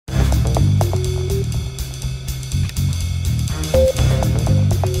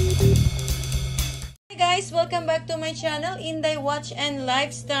back to my channel, Inday Watch and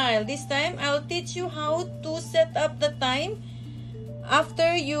Lifestyle. This time, I'll teach you how to set up the time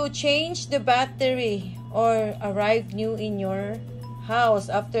after you change the battery or arrive new in your house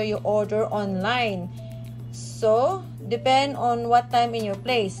after you order online. So, depend on what time in your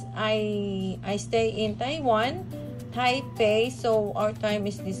place. I stay in Taiwan, Taipei, so our time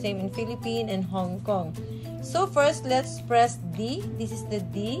is the same in Philippines and Hong Kong. So first, let's press D. This is the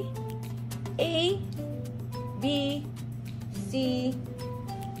D. A, B, C,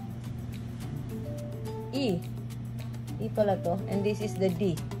 E. E pala to. And this is the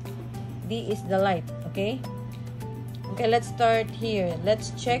D. D is the light. Okay? Okay, let's start here.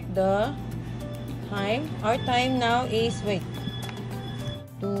 Let's check the time. Our time now is, wait,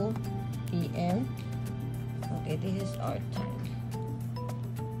 2 p.m. Okay, this is our time.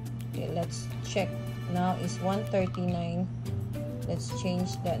 Okay, let's check. Now is 1:39. Let's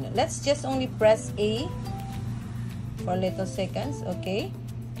change that. Let's just only press A for little seconds. Okay.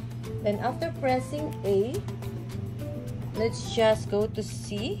 Then after pressing A, let's just go to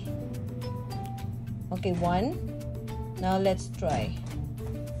C. Okay, 1. Now let's try.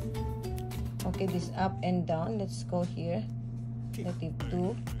 Okay, this up and down. Let's go here.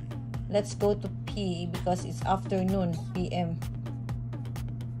 -2. Let's go to P because it's afternoon, PM.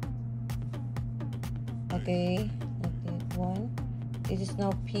 Okay, 1. This is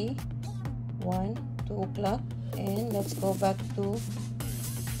now P. 1, 2 o'clock. And let's go back to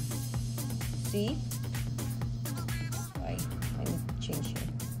C. I need to change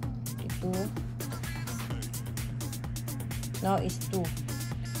here. 2. Now it's 2.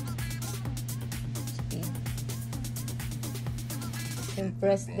 Speed. And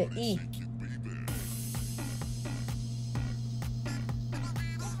press the E.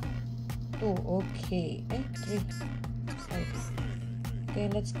 Okay, 3. Okay,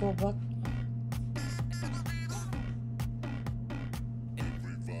 let's go back.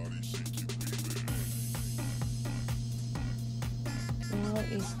 Now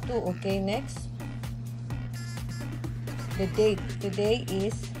is 2. Okay, next. The date. Today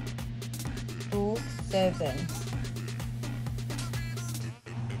is 2/7.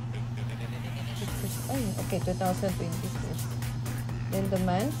 Okay, 2022. Then the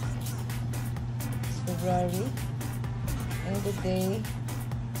month. February, and the day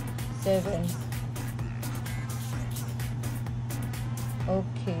 7.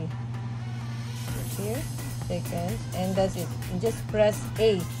 Okay, here seconds, and that's it. You just press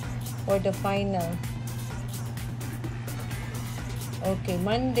A for the final. Okay,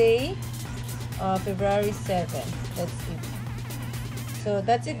 Monday, February 7. That's it. So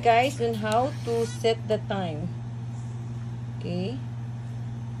that's it, guys, on how to set the time. Okay.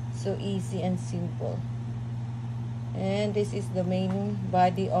 So easy and simple. And this is the main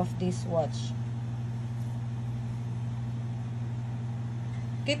body of this watch.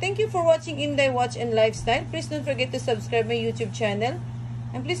 Okay, thank you for watching Inday Watch and Lifestyle. Please don't forget to subscribe my YouTube channel.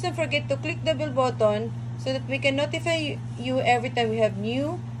 And please don't forget to click the bell button so that we can notify you every time we have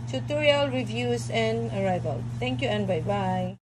new tutorial reviews and arrival. Thank you and bye-bye.